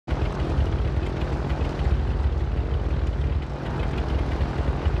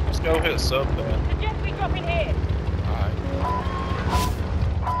go hit sub then. Suggest we drop in here. Alright.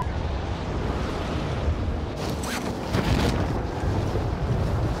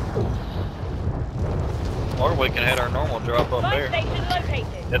 Or we can hit our normal drop up Light there. station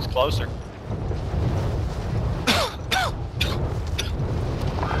located. It's closer.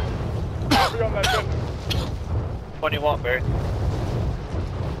 Copy on that business. What do you want, Barry?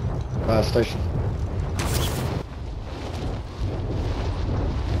 Station.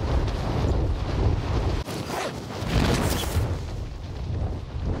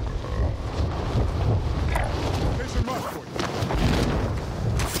 Station mark for you.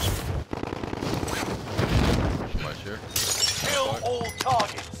 Somebody's here. Kill all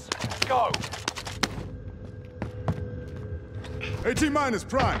targets. Go. AT-minus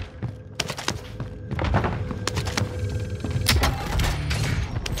prime.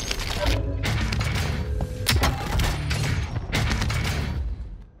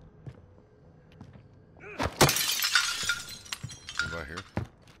 Right here.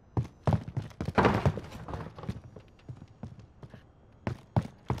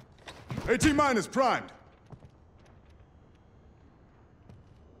 AT-minus primed.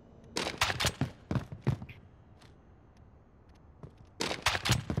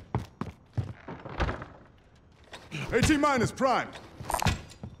 AT-minus primed.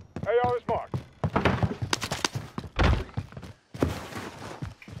 AR is marked.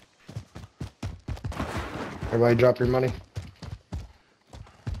 Everybody drop your money.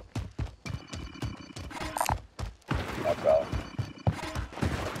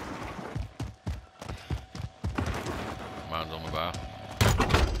 Mine's on the bow.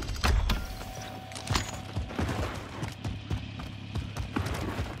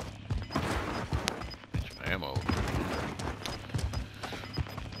 Get some ammo.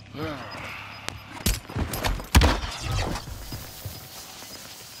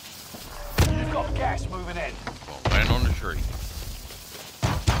 You've got gas moving in. Gonna land on the tree.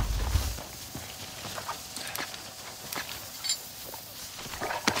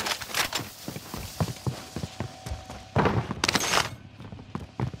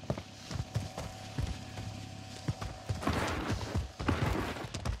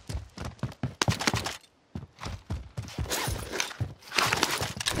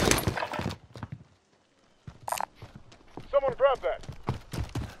 Someone grab that.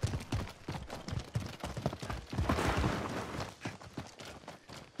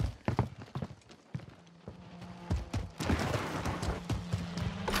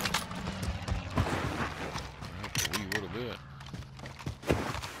 A wee little bit.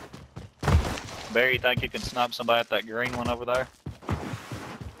 Barry, you think you can snipe somebody at that green one over there?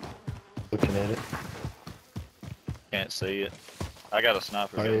 Looking at it. Can't see it. I got a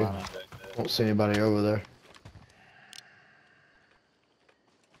sniper Oh, gun yeah. behind that. Won't see anybody over there.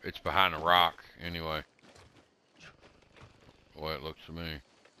 It's behind a rock, anyway. The way it looks to me.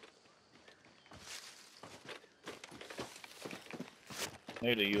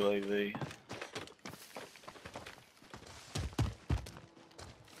 Need a UAV.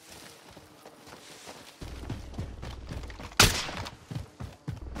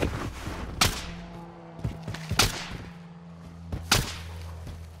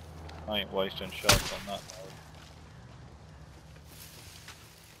 I ain't wasting shots on that mode.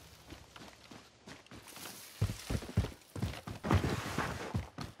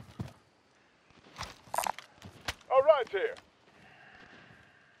 All right, here.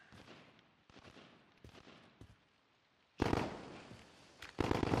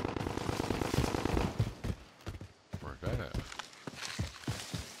 Where's that at?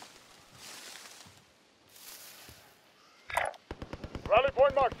 Rally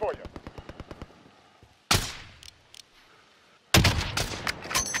point marked for you.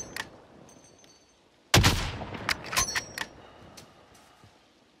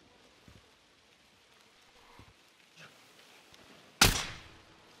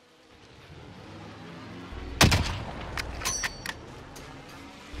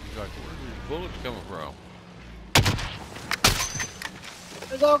 Like, where are these bullets coming from?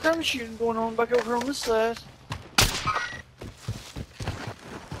 There's all kind of shooting going on back over on this side.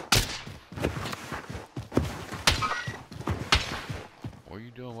 What are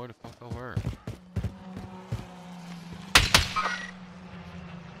you doing? Where the fuck over?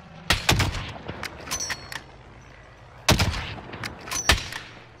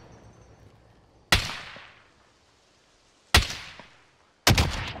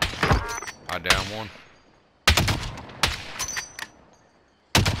 I down one.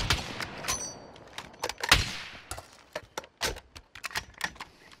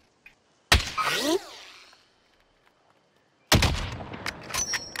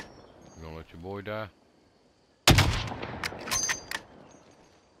 we die?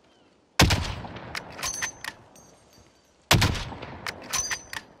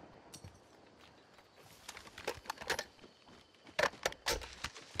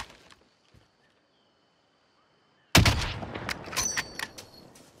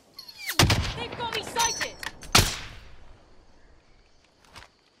 They've got me sighted!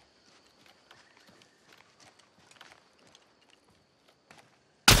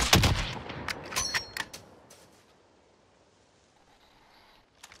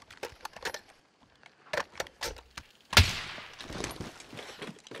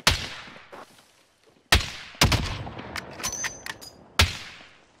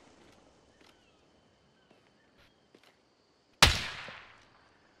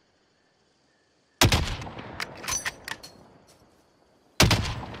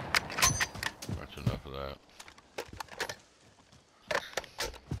 That's enough of that.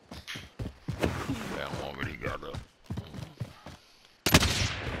 Down one when he got up.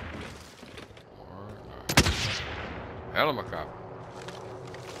 Helicopter.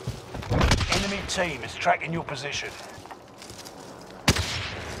 Enemy team is tracking your position.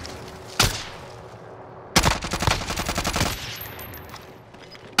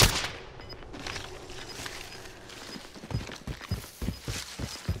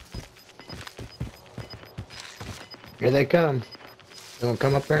 Here they come. They're gonna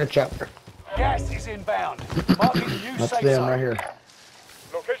come up there in a chopper. Gas is inbound. Marking new That's safe them zone. right here.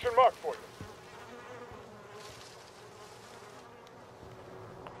 Location marked for you.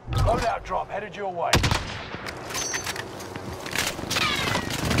 Loadout drop headed your way.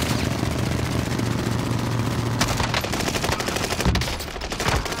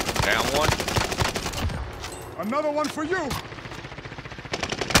 Down one. Another one for you.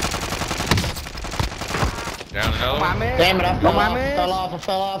 Down another one. Damn it, I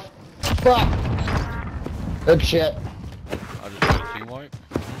fell off. Fuck. Good shit. I just got a team wipe.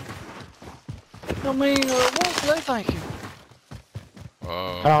 I mean, what were they thinking?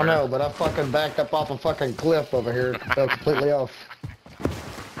 I don't know, but I fucking backed up off a fucking cliff over here. Fell completely off.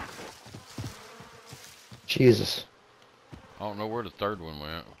 Jesus. I don't know where the third one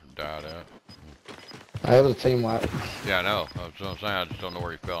went. Died at. That was a team wipe. Yeah, I know. That's what I'm saying. I just don't know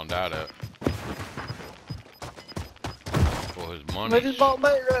where he fell and died at. Well, his money. They just bought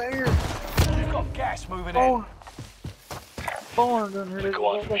back right here. You've got gas moving in. Barn down here. They just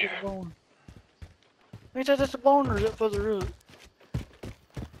bought back at the barn. Ain't that just a barn or is that further up?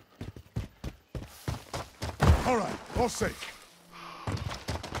 All right, all safe.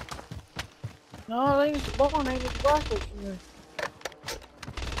 No, they ain't just a barn. They ain't just a rifle from there.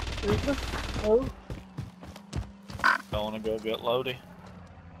 Is there? No. Don't want to go get Lodi.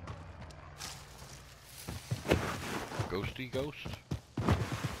 Ghosty ghost.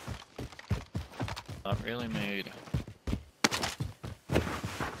 Not really made.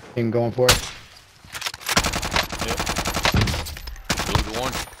 Team going for it. Yep. Blue to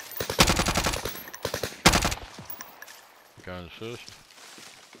one. Got assist.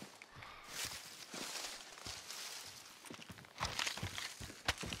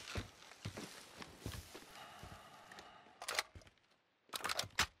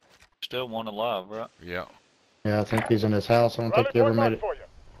 Still one alive, right? Yeah. Yeah, I think he's in his house. I don't Rally think he ever point made marked it. for you.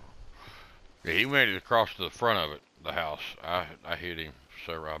 Yeah, he made it across to the front of it, the house. I hit him,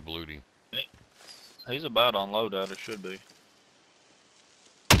 so I blued him. He's about on loadout, it should be.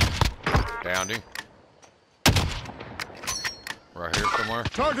 Downed him. Right here somewhere.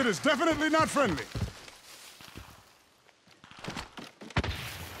 Target is definitely not friendly.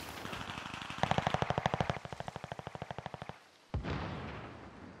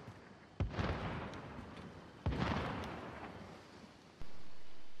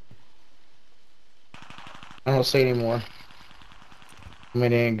 I don't see anymore. I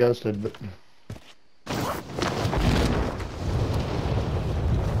mean, he ain't ghosted, but...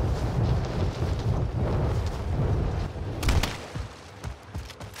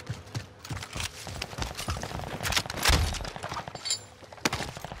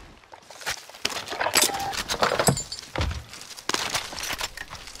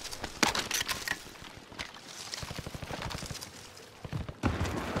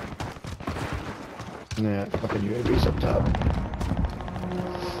 Yeah, fucking UAV's up top.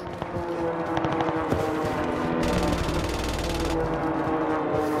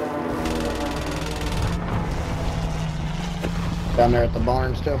 Down there at the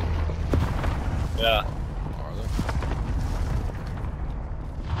barn still. Yeah. Are they?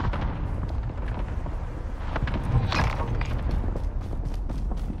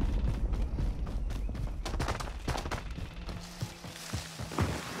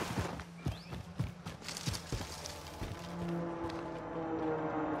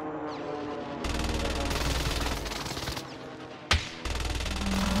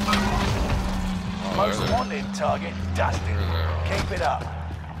 Oh, Most there. wanted target dusted. There they are. Keep it up.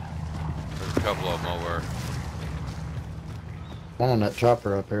 There's a couple of them over there. One on that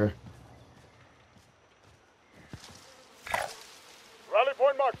chopper up here. Rally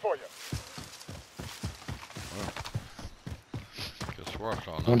point marked for you. Just swear I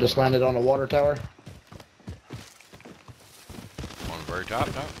saw One nothing. just landed on the water tower. On the very top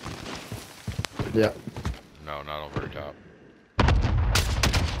now? Yeah. No, not on the very top.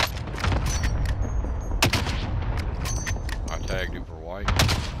 I tagged him for white.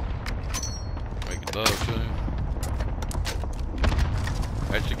 Making love to him.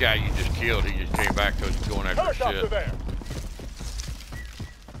 That's the guy you just killed. He just came back because he's going after Helicopter shit. there.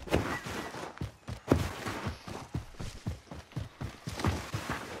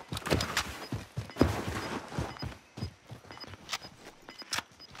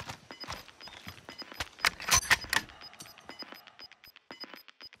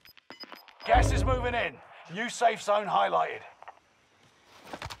 Gas is moving in. New safe zone highlighted.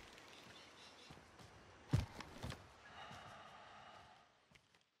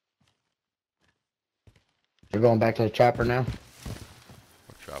 You're going back to the chopper now?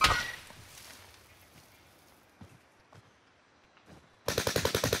 What chopper?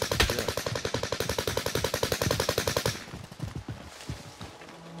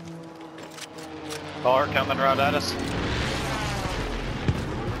 Car coming right at us.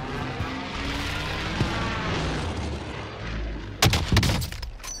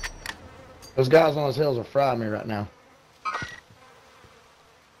 Those guys on those hills are frying me right now.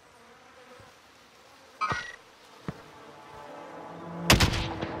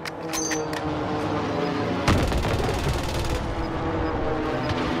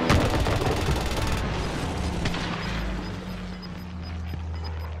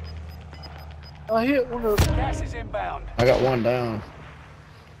 I hit one of them. Gas is inbound. I got one down.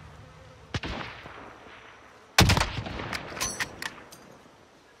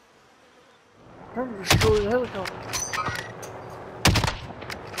 Trying to destroy the helicopter.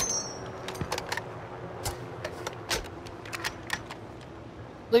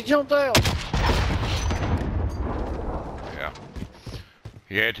 They jumped out. Yeah.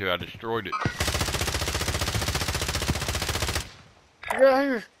 He had to. I destroyed it. Right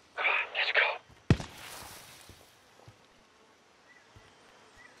here.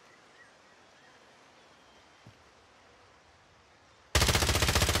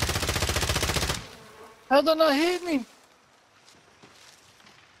 How'd they not hit me?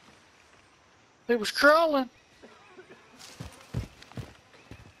 He was crawling.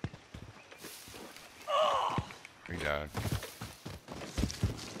 He died.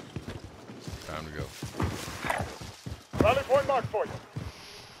 Time to go. Rally point marked for you.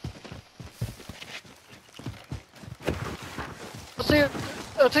 I see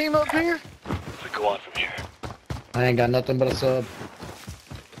a team up here. So go on from here. I ain't got nothing but a sub.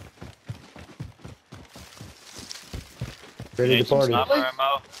 You Ready need to some party. sniper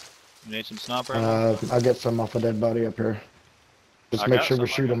ammo? You need some sniper ammo? I'll get some off a dead body up here. Just I make got sure we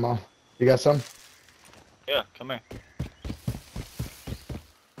some, I shoot got them all. You got some? Yeah, come here.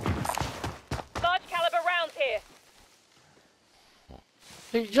 Large caliber rounds here.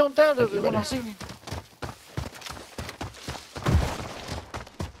 He jumped out of it when I seen him.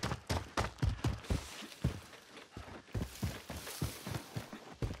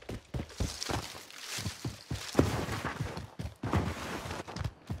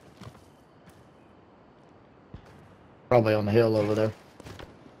 Probably on the hill over there.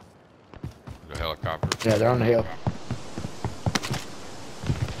 The helicopter. Yeah, they're on the hill.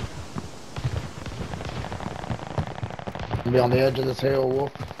 Be on the edge of this hill,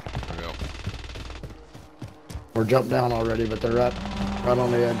 Wolf. Yeah. Or jump down already, but they're right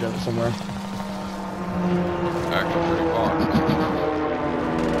on the edge of it somewhere. Actually, pretty far.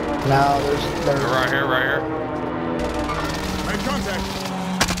 No, They're right here, right here. Make contact.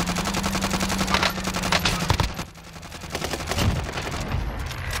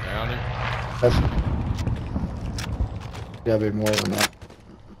 Down him. That's gotta be more than that.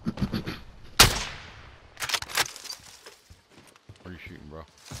 Where are you shooting, bro?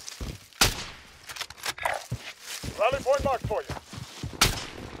 Rally point marked for you.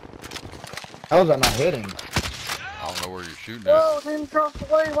 How was I not hitting? I don't know where you're shooting at. Oh, they didn't cross the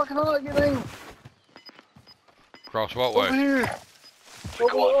way. Why can I not get in? Cross what Over way? here.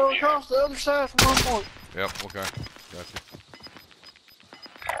 Over across the other side from my point. Yep, okay. Gotcha.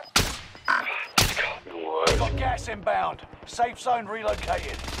 Got gas inbound. Safe zone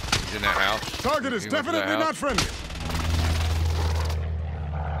relocated. He's in that house. Target is He went to that definitely not house. friendly.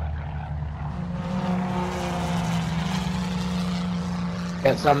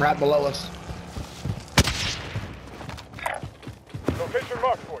 Got some right below us.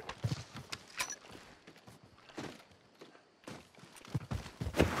 Point marked for you.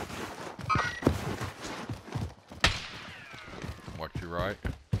 Watch your right.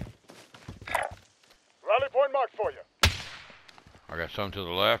 Rally point marked for you. I got some to the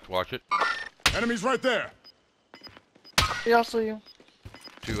left. Watch it. Enemies right there. Yeah, I see him.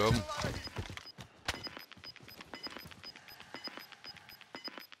 2 of them.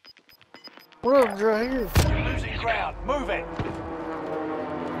 One of them's right here. You're losing ground. Move it.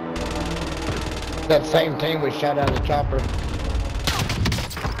 That same team we shot out of the chopper.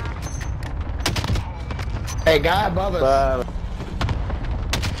 Hey, guy above us.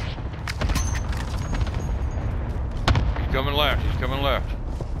 He's coming left. He's coming left.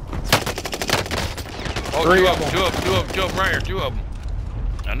 Oh, Three two of of them. them. 2 of them. 2 of them. 2 of them right here. 2 of them.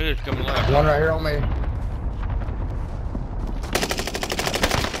 I knew he was coming left. One right here on me.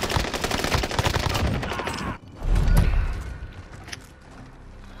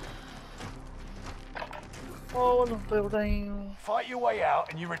 Oh, one of them fell down. Fight your way out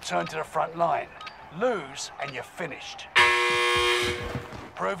and you return to the front line. Lose and you're finished.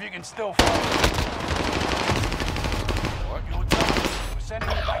 Prove you can still fight. What? You're done. We're sending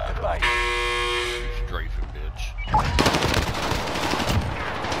you back to base. You strafing bitch.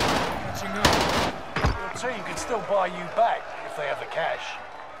 Your team can still buy you back if they have the cash.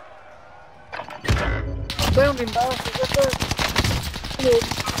 Found him, bastard. Right there. Look,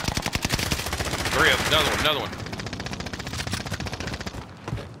 3 of them. Another one.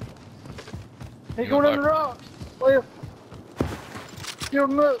 he You going got under the rocks. Left. Give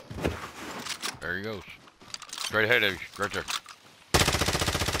him up. There he goes. Straight ahead of you. Right there.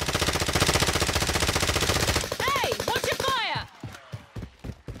 Hey, watch your fire!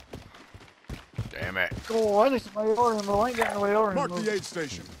 Damn it. Oh, I need some AR ammo. I ain't got no AR Mark ammo. the aid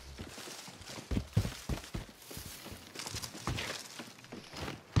station.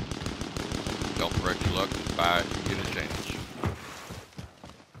 Don't wreck your luck. Buy it. You get a chance.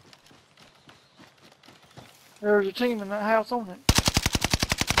 There's a team in that house on it.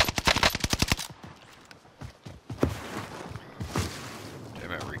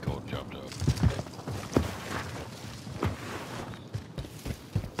 Damn it. Recoil jumped up.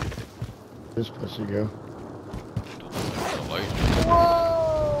 This pussy go. The laser.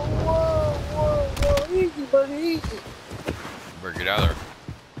 Whoa, whoa, whoa, whoa. Easy, buddy, easy. Better get out of there.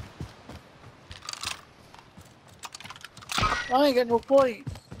 I ain't got no plates.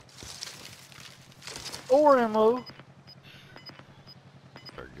 Or ammo.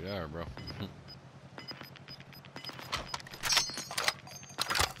 Better get out of there, bro.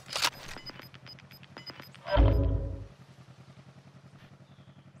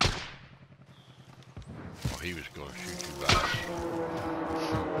 Oh, he was going to shoot you guys.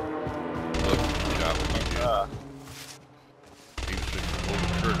 Look, he shot what you did. He was fixing to pull the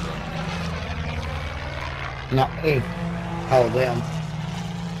trigger on Not me. Oh, them.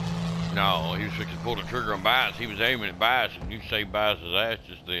 you. No, he was fixing to pull the trigger on Bias. He was aiming at Bias, and you saved Bias's ass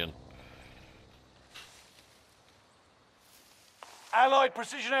just then. Allied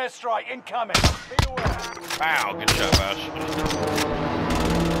precision airstrike incoming. Be aware. Pow! Good shot, Bias.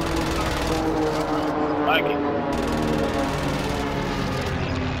 Thank you.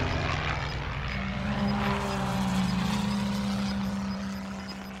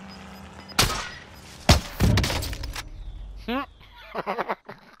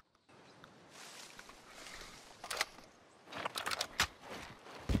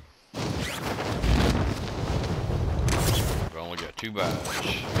 We've only got 2 Bias.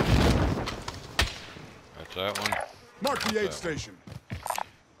 That's that one. Mark the aid station.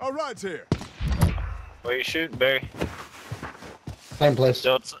 Our ride's here. Where you shooting, Barry? Same place.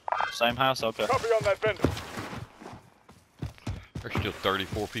 Still at the same house? Okay. Copy on that vendor. There's still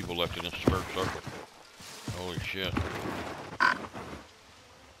 34 people left in this smirk circle. Holy shit.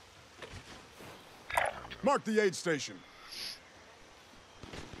 Mark the aid station.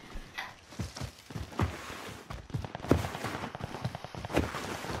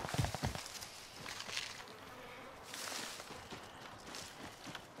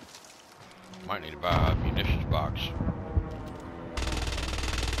 Might need to buy a munitions box.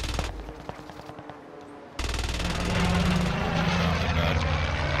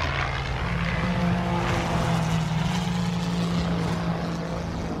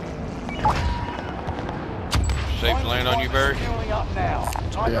 Safe to land on you, Barry? Fueling up now.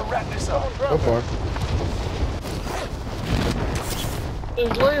 Time Yeah. to wrap this up. Go for it.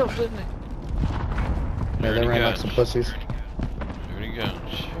 There's left, isn't it? Yeah, they Dirty ran like guns. some pussies. Dirty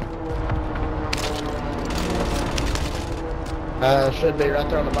guns. Should be right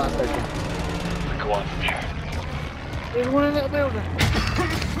there on the buy station. Go on from here. There's one in that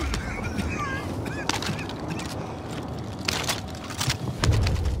building.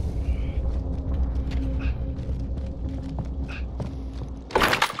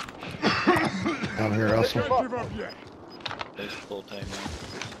 Down here, Russell. Can't give up yet. There's a full team now.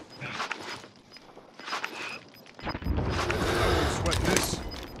 I won't sweat this.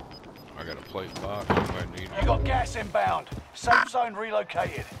 I got a plate box. You might need You it. got gas inbound. Safe zone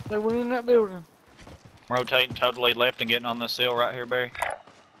relocated. They went in that building. Rotating totally left and getting on the sill right here, Barry.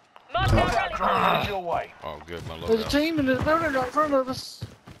 Mark their Loadout rally drone point. headed your way. Oh, good. My There's a loadout. team in this building right in front of us.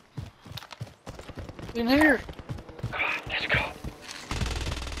 In here.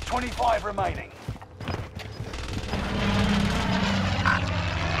 25 remaining.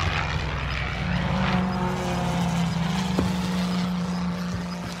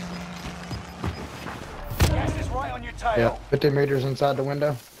 Gas is right on your tail. Yeah, 50 meters inside the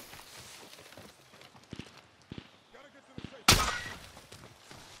window.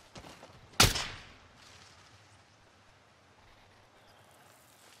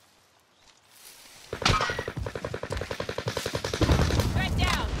 Threat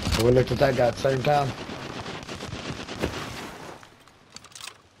down. So we looked at that guy at the same time.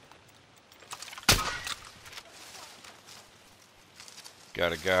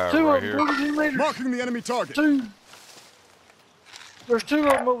 Got a guy Two right of them, here. 42 meters. Marking the enemy target. Two. There's two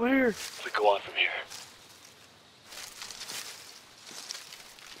of them over here. We go on from here.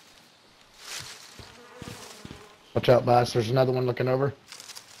 Watch out, boss. There's another one looking over.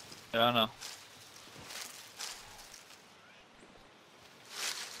 Yeah, I know.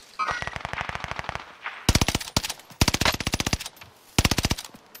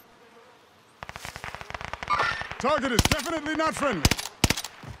 Target is definitely not friendly.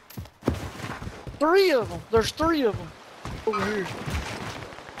 Three of them. There's three of them over here.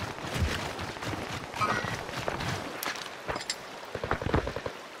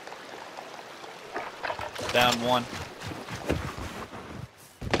 Down one.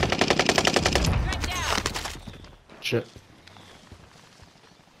 Threat down. Shit.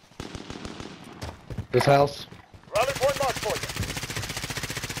 This house. Rally point mark for you.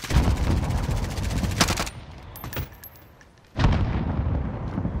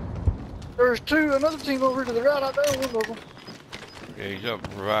 There's two, another team over to the right out there, one of them. Yeah, he's up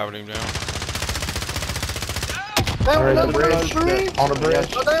reviving him now. Down Alright, another the bridge. three. On the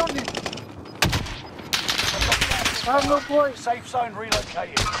bridge. I downed him. I have no place. Safe zone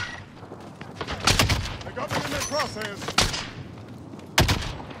relocated. They got me in their crosshairs.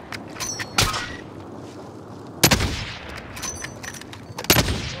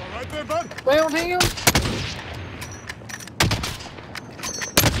 All right there, bud. Downed him.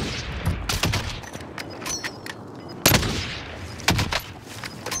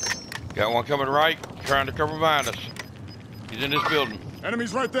 Got one coming right, trying to cover behind us. He's in this building.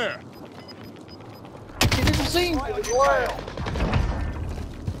 Enemies right there. You didn't see him. Right on It was your wild. tail.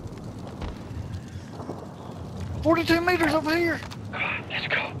 42 meters over here.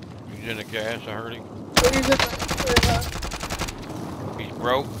 He's in the gas, I heard him. He's at the- He's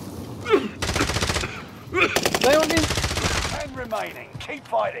broke. Downed him. 10 remaining. Keep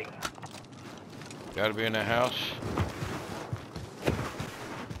fighting. Gotta be in that house.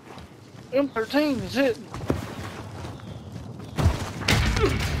 M13 is hitting.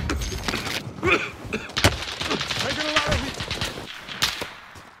 Taking a lot of heat.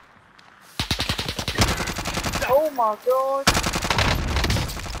 Oh my god.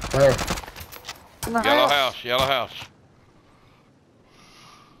 Where? In the Yellow house. house, yellow house.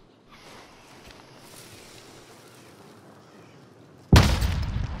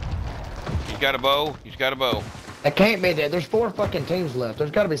 He's got a bow, he's got a bow. It can't be that. There's 4 fucking teams left. There's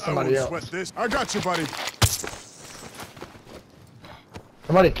got to be I somebody won't else. sweat this. I got you, buddy.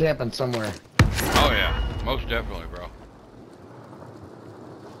 Somebody camping somewhere. Oh yeah, most definitely, bro.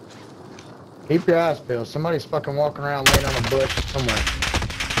 Keep your eyes peeled. Somebody's fucking walking around laying on a bush somewhere.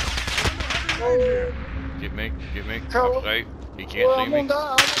 Get me, Carl. I'm safe. He can't Well, see I'm me.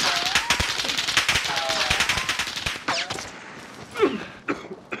 gonna die.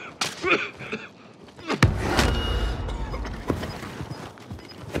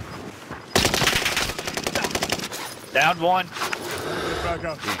 Down one. Get back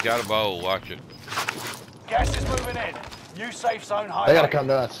up. He's got a bow, watch it. Gas is moving in. New safe zone They highway. gotta come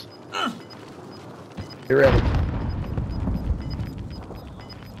to us. Get ready.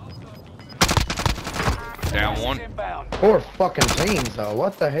 Down Gas is one. inbound. 4 fucking teams though.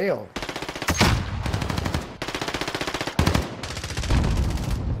 What the hell?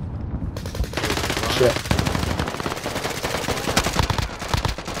 Shit.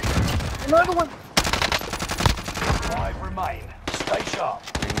 Another one. 5 5 remain. Stay sharp.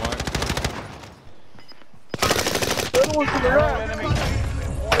 Green light. The other one to the All right. enemy teams have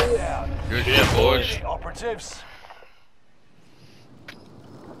been wiped out. Good shit, boys. The operatives.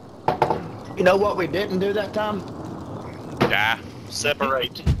 You know what we didn't do that time? Yeah.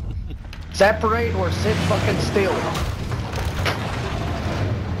 Separate. Separate or sit fucking still.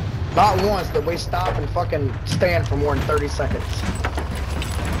 Not once did we stop and fucking stand for more than 30 seconds.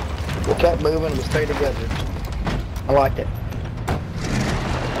 We kept moving, we stayed together. I liked it.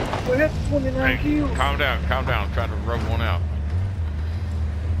 We had 29 Hey, kills. calm down. I'm trying to rub one out.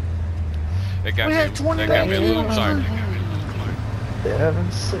 They got We me. had 20 They got me a little kills. excited.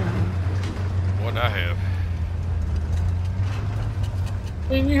 7, 7. What I have?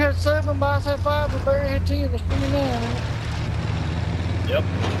 And you had 7, Bias had 5, but Barry had 10. That's 29. Yep.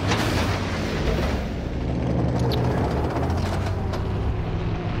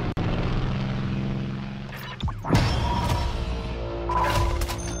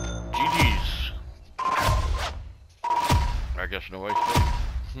 GG's. I guess no way.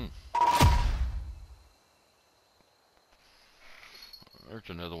 There's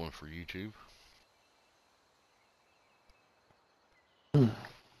another one for YouTube.